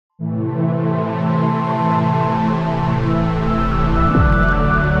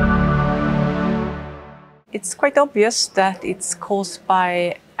It's quite obvious that it's caused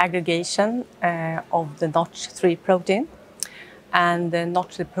by aggregation of the NOTCH3 protein. And the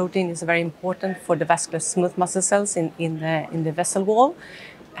NOTCH3 protein is very important for the vascular smooth muscle cells in the vessel wall.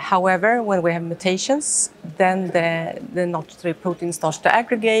 However, when we have mutations, then the NOTCH3 protein starts to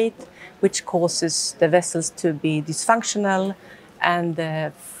aggregate, which causes the vessels to be dysfunctional, and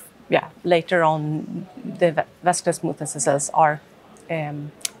later on the vascular smooth muscle cells are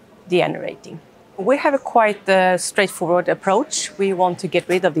degenerating. We have a quite straightforward approach. We want to get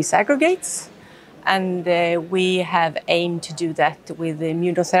rid of these aggregates, and we have aimed to do that with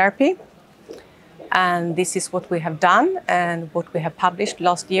immunotherapy. And this is what we have done and what we have published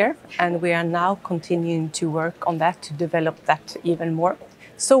last year. And we are now continuing to work on that to develop that even more.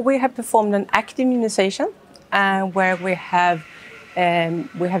 So we have performed an active immunization where we have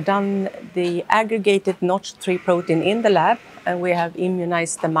done the aggregated NOTCH3 protein in the lab, and we have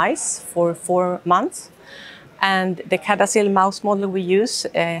immunized the mice for 4 months. And the CADASIL mouse model we use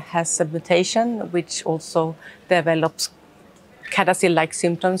has a mutation which also develops CADASIL-like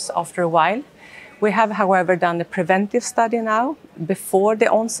symptoms after a while. We have, however, done a preventive study now before the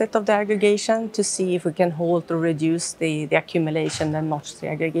onset of the aggregation to see if we can halt or reduce the accumulation and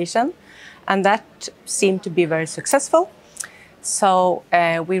NOTCH3 aggregation. And that seemed to be very successful. So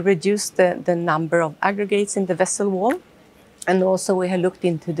we reduced the number of aggregates in the vessel wall. And also we have looked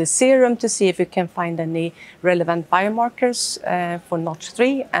into the serum to see if we can find any relevant biomarkers for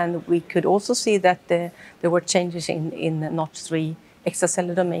NOTCH3. And we could also see that there were changes in NOTCH3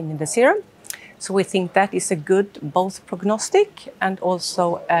 extracellular domain in the serum. So we think that is a good both prognostic and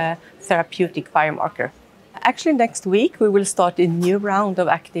also a therapeutic biomarker. Actually, next week we will start a new round of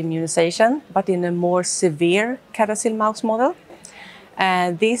active immunization, but in a more severe CADASIL mouse model.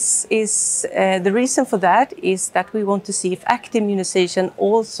 This is the reason for that is that we want to see if active immunization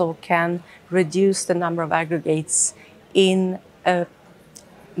also can reduce the number of aggregates in a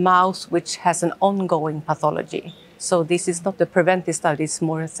mouse which has an ongoing pathology. So this is not a preventive study, it's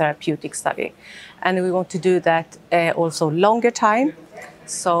more a therapeutic study. And we want to do that also longer time.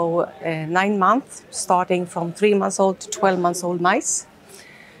 So 9 months, starting from 3 months old to 12 months old mice.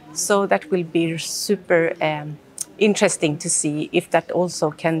 So that will be super interesting to see if that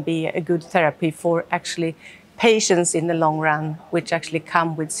also can be a good therapy for actually patients in the long run, which actually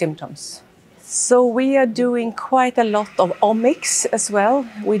come with symptoms. So we are doing quite a lot of omics as well.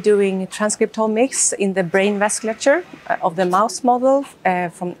 We're doing transcriptomics in the brain vasculature of the mouse model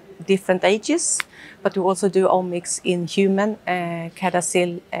from different ages, but we also do omics in human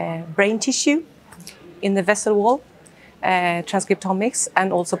CADASIL brain tissue in the vessel wall, transcriptomics,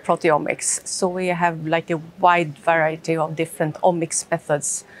 and also proteomics. So we have like a wide variety of different omics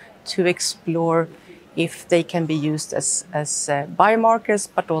methods to explore if they can be used as biomarkers,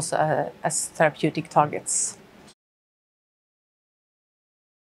 but also as therapeutic targets.